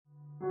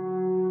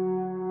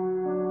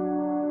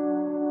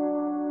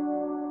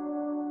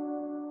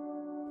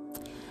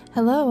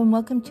Hello and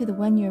welcome to the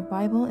One Year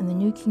Bible in the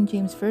New King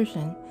James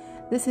Version.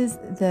 This is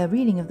the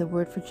reading of the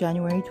Word for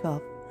January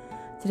 12th.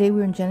 Today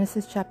we're in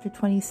Genesis chapter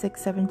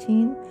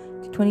 26:17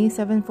 to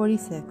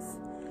 27:46.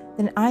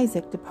 Then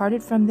Isaac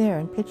departed from there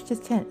and pitched his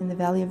tent in the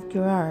valley of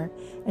Gerar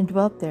and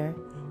dwelt there.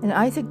 And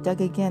Isaac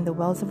dug again the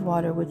wells of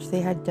water which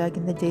they had dug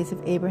in the days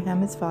of Abraham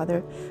his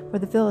father, for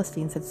the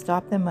Philistines had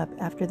stopped them up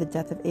after the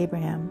death of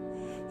Abraham.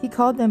 He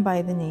called them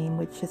by the name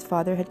which his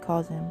father had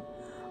called him.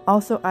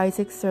 Also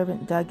Isaac's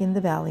servant dug in the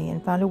valley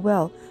and found a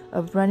well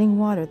of running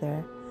water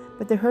there.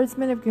 But the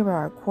herdsmen of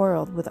Gerar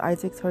quarreled with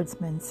Isaac's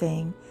herdsmen,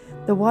 saying,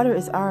 "The water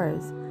is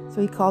ours." So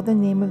he called the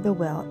name of the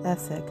well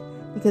Esek,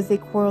 because they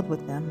quarreled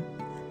with them.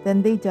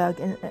 Then they dug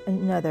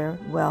another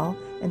well,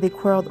 and they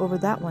quarreled over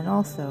that one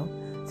also.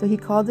 So he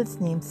called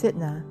its name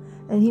Sitnah.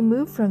 And he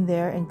moved from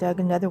there and dug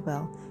another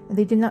well, and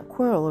they did not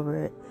quarrel over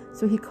it.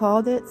 So he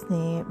called its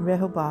name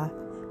Rehoboth,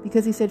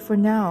 because he said, "For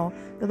now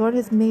the Lord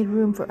has made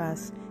room for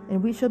us,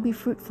 and we shall be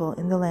fruitful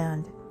in the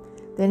land."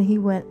 Then he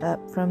went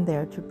up from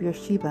there to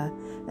Beersheba,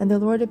 and the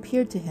Lord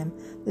appeared to him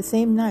the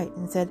same night,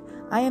 and said,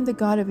 "I am the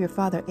God of your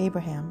father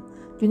Abraham.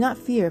 Do not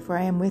fear, for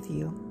I am with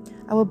you.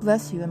 I will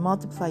bless you and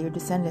multiply your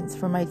descendants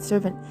for my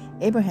servant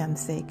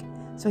Abraham's sake."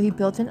 So he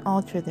built an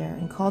altar there,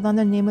 and called on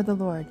the name of the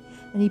Lord,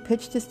 and he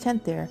pitched his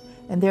tent there,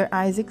 and there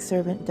Isaac's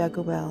servant dug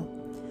a well.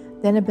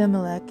 Then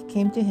Abimelech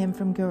came to him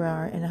from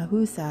Gerar, and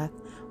Ahusath,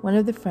 one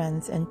of the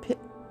friends, and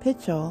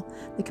Pichol,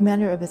 the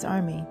commander of his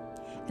army.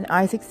 And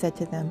Isaac said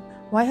to them,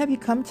 "Why have you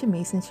come to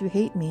me, since you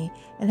hate me,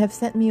 and have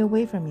sent me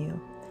away from you?"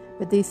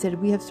 But they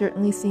said, "We have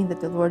certainly seen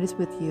that the Lord is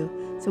with you."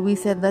 So we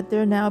said, "Let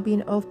there now be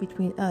an oath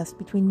between us,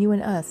 between you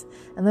and us,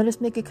 and let us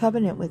make a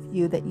covenant with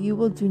you that you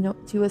will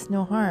do us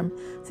no harm,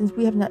 since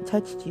we have not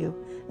touched you,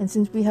 and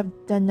since we have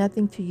done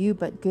nothing to you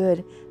but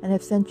good, and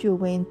have sent you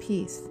away in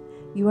peace.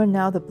 You are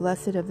now the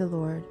blessed of the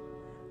Lord."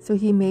 So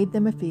he made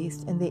them a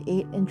feast, and they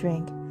ate and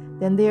drank.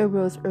 Then they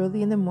arose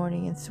early in the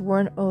morning and swore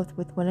an oath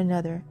with one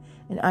another,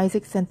 and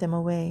Isaac sent them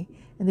away,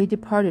 and they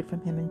departed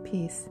from him in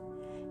peace.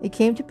 It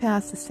came to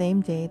pass the same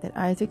day that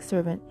Isaac's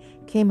servant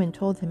came and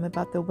told him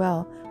about the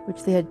well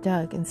which they had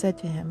dug, and said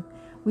to him,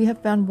 "We have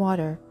found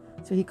water."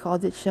 So he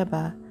called it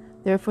Sheba.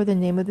 Therefore the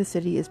name of the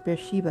city is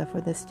Beersheba for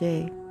this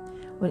day.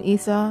 When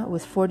Esau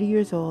was 40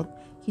 years old,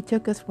 he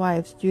took as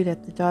wives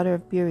Judith the daughter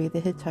of Beeri the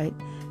Hittite,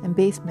 and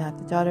Basemath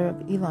the daughter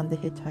of Elon the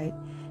Hittite,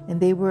 and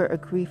they were a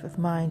grief of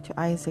mind to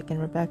Isaac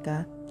and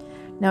Rebekah.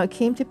 Now it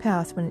came to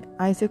pass, when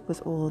Isaac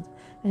was old,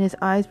 and his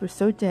eyes were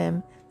so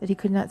dim that he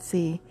could not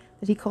see,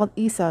 that he called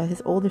Esau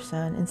his older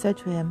son, and said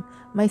to him,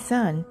 "My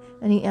son."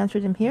 And he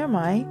answered him, "Here am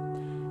I."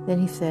 Then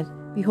he said,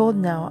 "Behold,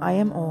 now I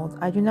am old,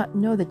 I do not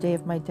know the day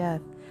of my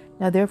death.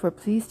 Now therefore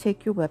please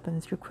take your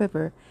weapons, your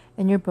quiver,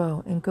 and your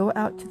bow, and go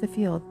out to the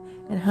field,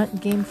 and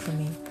hunt game for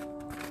me.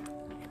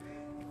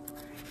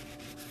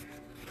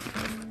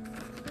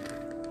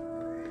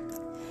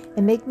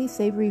 And make me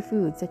savory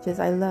food, such as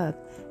I love,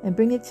 and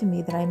bring it to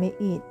me that I may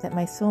eat, that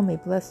my soul may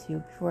bless you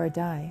before I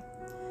die."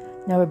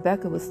 Now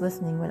Rebekah was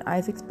listening when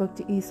Isaac spoke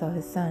to Esau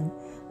his son,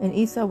 and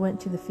Esau went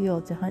to the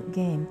field to hunt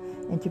game,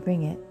 and to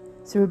bring it.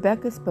 So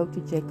Rebekah spoke to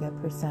Jacob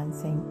her son,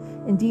 saying,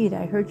 "Indeed,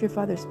 I heard your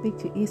father speak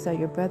to Esau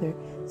your brother,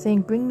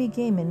 saying, 'Bring me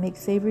game, and make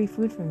savory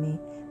food for me,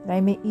 that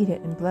I may eat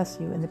it and bless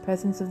you in the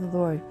presence of the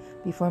Lord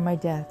before my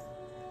death.'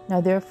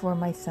 Now therefore,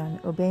 my son,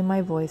 obey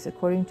my voice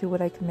according to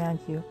what I command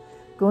you.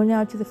 Go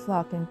now to the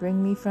flock, and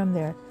bring me from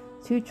there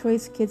 2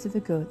 choice kids of the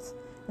goats,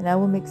 and I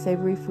will make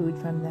savory food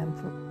from them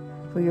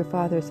for your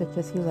father, such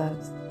as he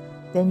loves.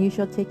 Then you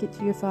shall take it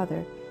to your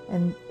father,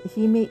 and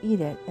he may eat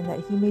it, and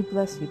that he may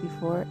bless you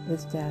before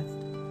his death."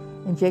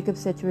 And Jacob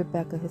said to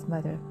Rebekah his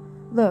mother,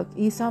 "Look,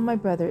 Esau my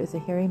brother is a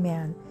hairy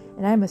man,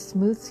 and I am a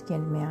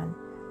smooth-skinned man.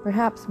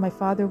 Perhaps my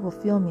father will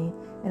feel me,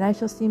 and I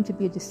shall seem to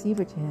be a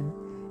deceiver to him,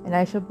 and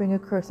I shall bring a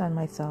curse on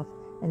myself,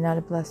 and not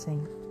a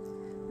blessing."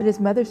 But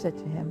his mother said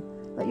to him,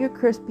 "Let your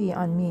curse be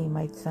on me,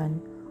 my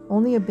son.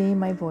 Only obey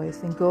my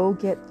voice, and go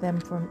get them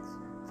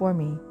for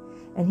me."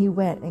 And he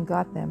went and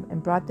got them,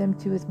 and brought them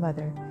to his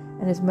mother.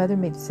 And his mother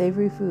made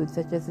savory food,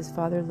 such as his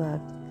father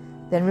loved.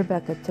 Then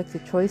Rebekah took the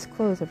choice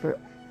clothes of her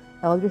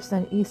elder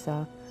son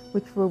Esau,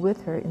 which were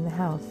with her in the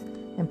house,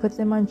 and put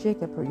them on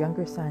Jacob her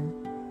younger son.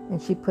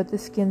 And she put the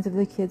skins of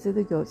the kids of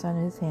the goats on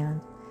his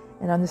hand,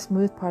 and on the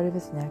smooth part of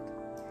his neck.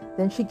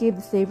 Then she gave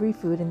the savory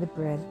food and the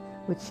bread,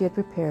 which she had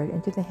prepared,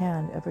 into the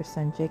hand of her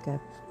son Jacob.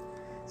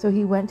 So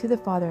he went to the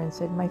father and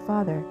said, "My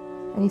father."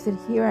 And he said,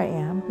 "Here I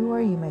am. Who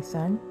are you, my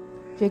son?"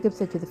 Jacob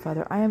said to the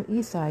father, "I am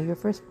Esau, your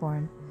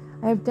firstborn.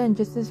 I have done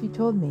just as you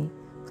told me.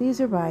 Please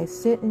arise,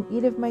 sit, and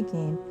eat of my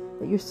game,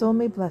 that your soul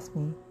may bless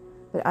me."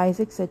 But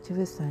Isaac said to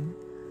his son,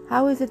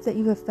 "How is it that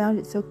you have found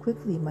it so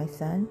quickly, my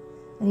son?"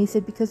 And he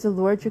said, "Because the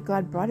Lord your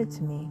God brought it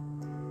to me."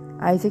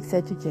 Isaac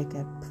said to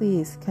Jacob,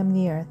 "Please come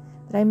near,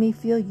 that I may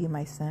feel you,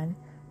 my son,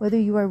 whether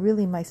you are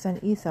really my son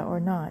Esau or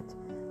not."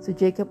 So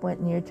Jacob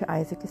went near to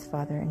Isaac his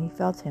father, and he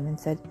felt him, and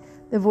said,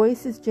 "The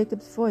voice is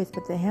Jacob's voice,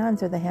 but the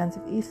hands are the hands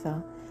of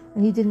Esau."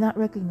 And he did not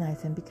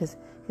recognize him, because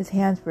his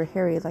hands were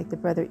hairy like the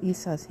brother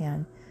Esau's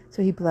hand.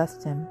 So he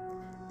blessed him.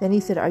 Then he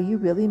said, "Are you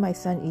really my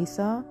son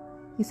Esau?"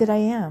 He said, I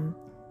am.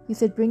 He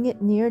said, bring it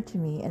near to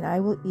me, and I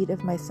will eat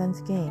of my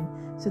son's game,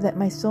 so that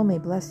my soul may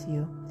bless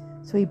you.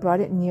 So he brought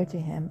it near to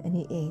him, and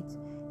he ate.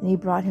 And he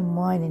brought him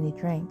wine, and he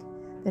drank.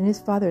 Then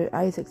his father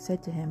Isaac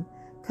said to him,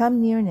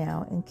 Come near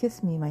now, and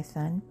kiss me, my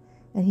son.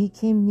 And he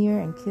came near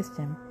and kissed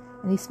him.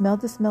 And he smelled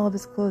the smell of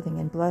his clothing,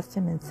 and blessed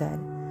him, and said,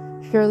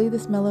 Surely the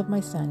smell of my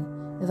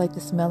son is like the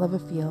smell of a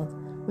field,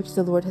 which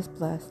the Lord has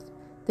blessed.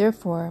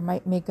 Therefore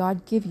may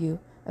God give you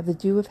of the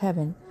dew of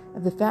heaven,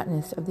 of the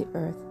fatness of the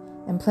earth,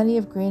 and plenty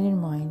of grain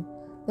and wine.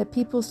 Let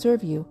people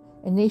serve you,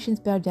 and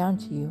nations bow down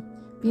to you.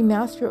 Be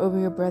master over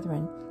your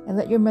brethren, and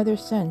let your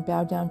mother's son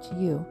bow down to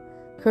you.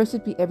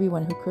 Cursed be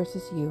everyone who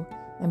curses you,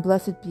 and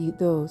blessed be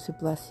those who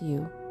bless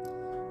you.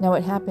 Now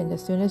it happened,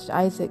 as soon as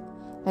Isaac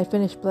had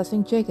finished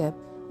blessing Jacob,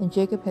 and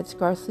Jacob had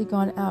scarcely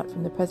gone out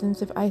from the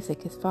presence of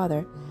Isaac his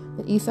father,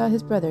 that Esau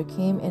his brother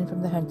came in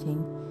from the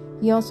hunting.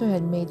 He also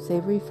had made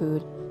savory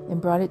food, and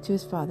brought it to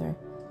his father,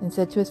 and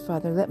said to his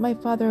father, Let my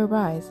father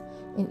arise,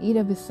 and eat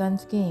of his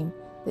son's game,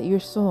 that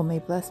your soul may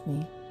bless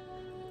me.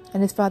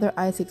 And his father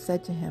Isaac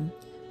said to him,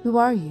 Who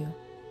are you?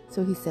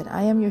 So he said,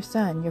 I am your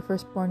son, your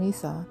firstborn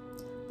Esau.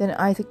 Then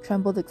Isaac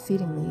trembled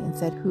exceedingly, and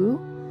said, Who?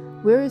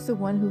 Where is the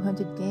one who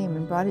hunted game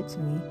and brought it to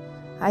me?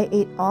 I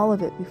ate all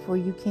of it before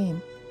you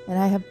came, and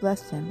I have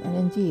blessed him, and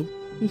indeed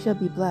he shall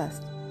be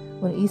blessed.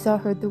 When Esau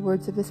heard the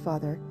words of his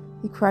father,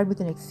 he cried with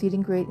an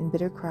exceeding great and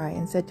bitter cry,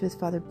 and said to his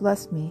father,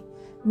 Bless me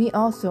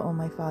also, O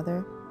my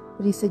father.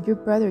 But he said, Your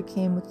brother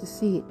came with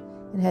deceit,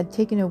 and had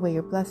taken away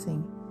your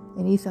blessing.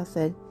 And Esau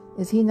said,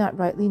 Is he not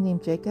rightly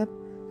named Jacob?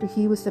 For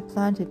he was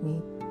supplanted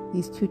me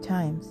these 2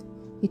 times.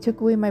 He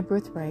took away my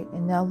birthright,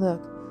 and now look,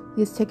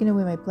 he has taken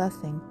away my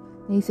blessing.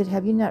 And he said,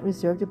 Have you not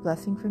reserved a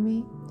blessing for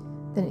me?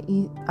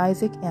 Then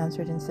Isaac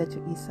answered and said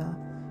to Esau,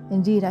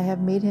 Indeed, I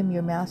have made him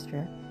your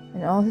master,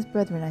 and all his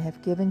brethren I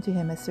have given to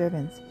him as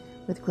servants,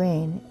 with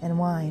grain and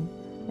wine,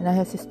 and I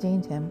have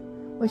sustained him.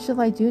 What shall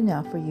I do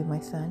now for you,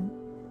 my son?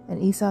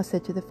 And Esau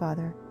said to the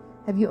father,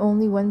 Have you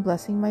only one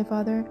blessing, my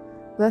father?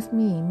 Bless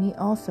me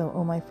also,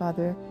 O my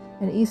father.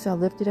 And Esau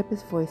lifted up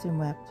his voice and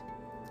wept.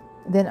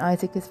 Then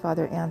Isaac his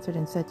father answered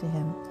and said to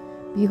him,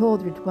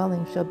 Behold, your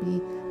dwelling shall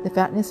be the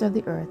fatness of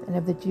the earth, and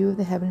of the dew of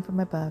the heaven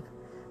from above.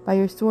 By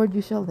your sword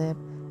you shall live,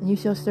 and you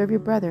shall serve your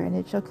brother, and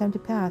it shall come to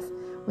pass,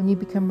 when you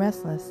become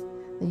restless,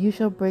 that you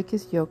shall break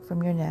his yoke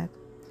from your neck.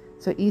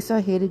 So Esau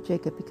hated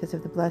Jacob because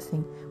of the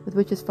blessing with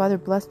which his father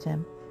blessed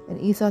him,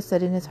 and Esau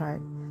said in his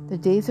heart, The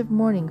days of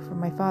mourning for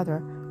my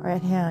father are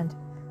at hand,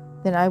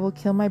 then I will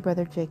kill my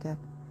brother Jacob.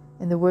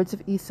 And the words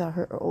of Esau,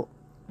 her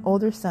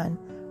older son,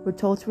 were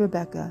told to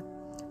Rebekah.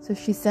 So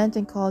she sent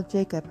and called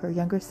Jacob, her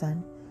younger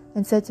son,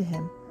 and said to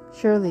him,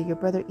 Surely your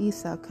brother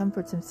Esau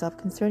comforts himself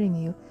concerning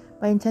you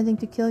by intending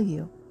to kill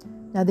you.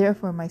 Now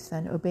therefore, my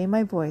son, obey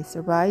my voice.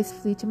 Arise,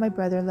 flee to my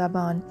brother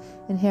Laban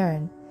in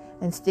Haran,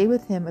 and stay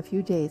with him a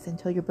few days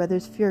until your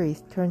brother's fury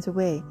turns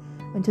away,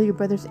 until your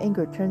brother's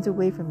anger turns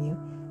away from you,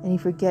 and he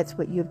forgets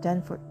what you have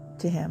done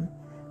to him.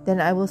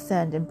 Then I will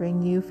send and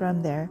bring you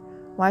from there.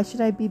 Why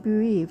should I be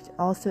bereaved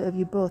also of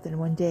you both in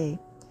one day?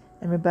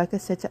 And Rebekah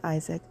said to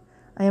Isaac,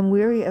 I am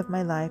weary of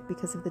my life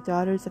because of the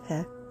daughters of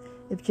Heth.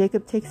 If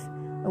Jacob takes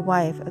a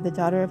wife of the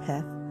daughter of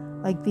Heth,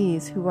 like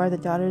these who are the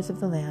daughters of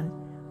the land,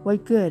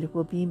 what good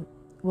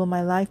will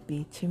my life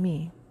be to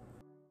me?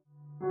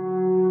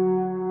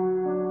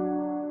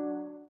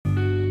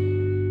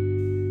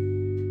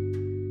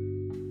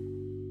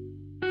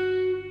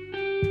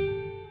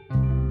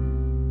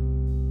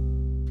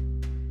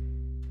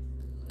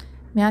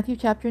 Matthew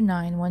chapter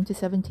 9,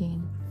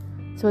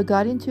 1-17. So he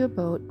got into a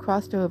boat,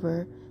 crossed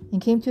over,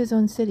 and came to his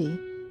own city.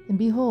 And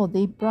behold,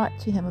 they brought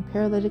to him a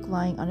paralytic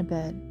lying on a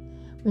bed.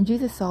 When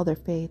Jesus saw their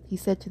faith, he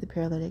said to the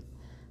paralytic,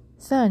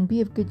 Son, be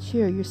of good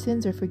cheer, your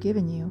sins are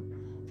forgiven you.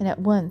 And at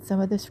once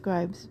some of the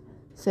scribes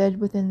said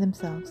within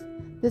themselves,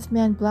 This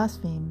man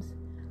blasphemes.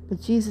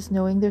 But Jesus,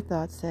 knowing their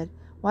thoughts, said,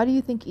 Why do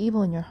you think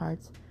evil in your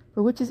hearts?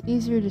 For which is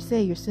easier to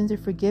say, Your sins are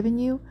forgiven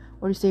you,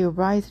 or to say,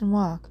 Arise and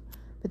walk?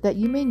 But that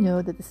you may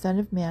know that the Son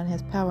of Man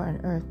has power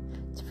on earth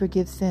to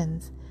forgive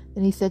sins.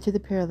 Then he said to the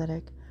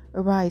paralytic,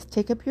 Arise,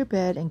 take up your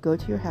bed, and go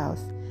to your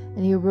house.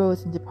 And he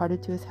arose and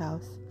departed to his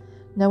house.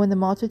 Now when the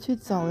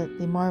multitude saw it,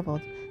 they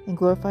marveled, and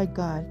glorified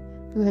God,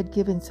 who had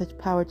given such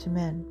power to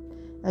men.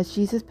 As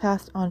Jesus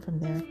passed on from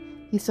there,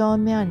 he saw a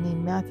man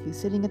named Matthew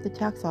sitting at the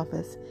tax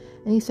office,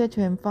 and he said to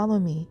him, Follow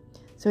me.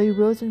 So he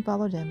rose and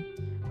followed him.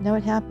 Now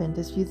it happened,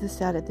 as Jesus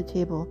sat at the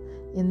table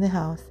in the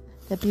house,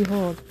 that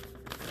behold,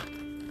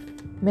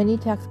 many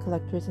tax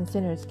collectors and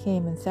sinners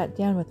came and sat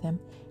down with him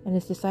and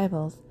his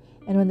disciples.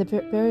 And when the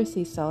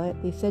Pharisees saw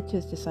it, they said to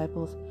his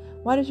disciples,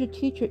 Why does your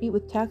teacher eat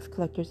with tax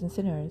collectors and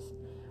sinners?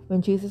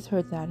 When Jesus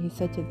heard that, he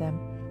said to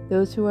them,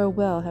 Those who are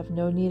well have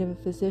no need of a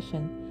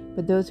physician,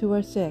 but those who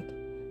are sick.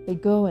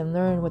 But go and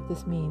learn what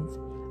this means.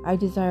 I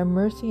desire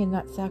mercy and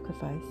not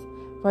sacrifice,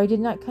 for I did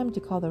not come to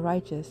call the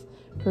righteous,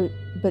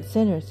 but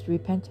sinners to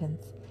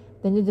repentance.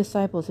 Then the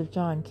disciples of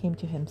John came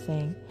to him,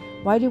 saying,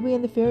 Why do we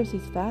and the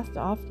Pharisees fast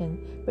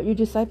often, but your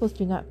disciples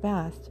do not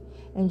fast?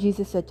 And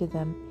Jesus said to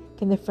them,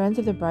 Can the friends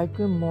of the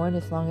bridegroom mourn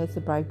as long as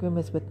the bridegroom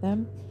is with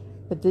them?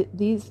 But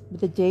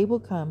the day will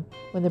come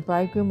when the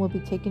bridegroom will be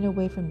taken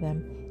away from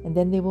them, and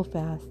then they will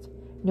fast.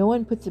 No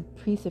one puts a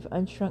piece of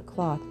unshrunk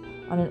cloth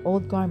on an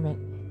old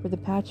garment, for the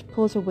patch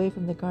pulls away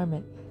from the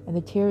garment, and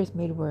the tear is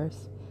made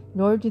worse.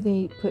 Nor do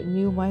they put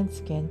new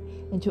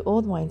wineskin into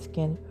old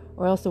wineskin,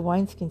 or else the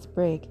wineskins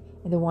break,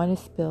 and the wine is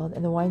spilled,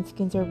 and the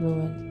wineskins are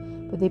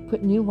ruined. But they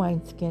put new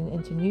wine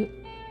into new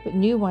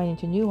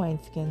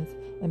wineskins,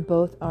 and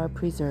both are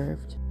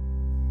preserved.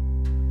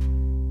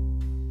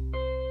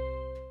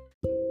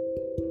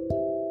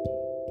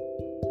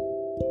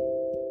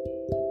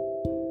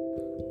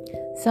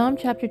 Psalm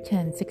chapter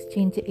 10,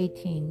 16 to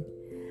 18.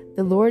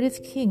 The Lord is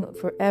king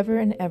forever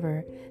and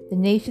ever. The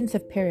nations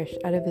have perished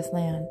out of this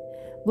land.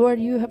 Lord,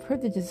 you have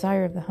heard the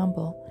desire of the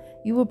humble.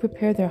 You will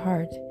prepare their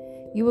heart.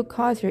 You will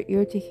cause your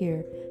ear to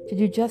hear, to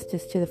do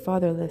justice to the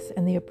fatherless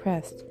and the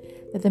oppressed,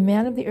 that the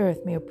man of the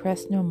earth may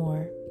oppress no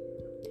more.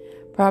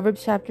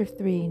 Proverbs chapter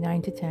 3,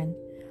 9 to 10.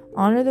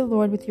 Honor the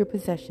Lord with your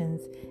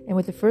possessions and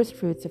with the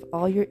firstfruits of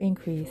all your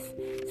increase,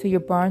 so your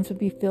barns will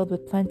be filled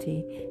with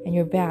plenty, and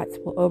your vats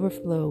will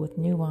overflow with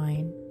new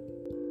wine.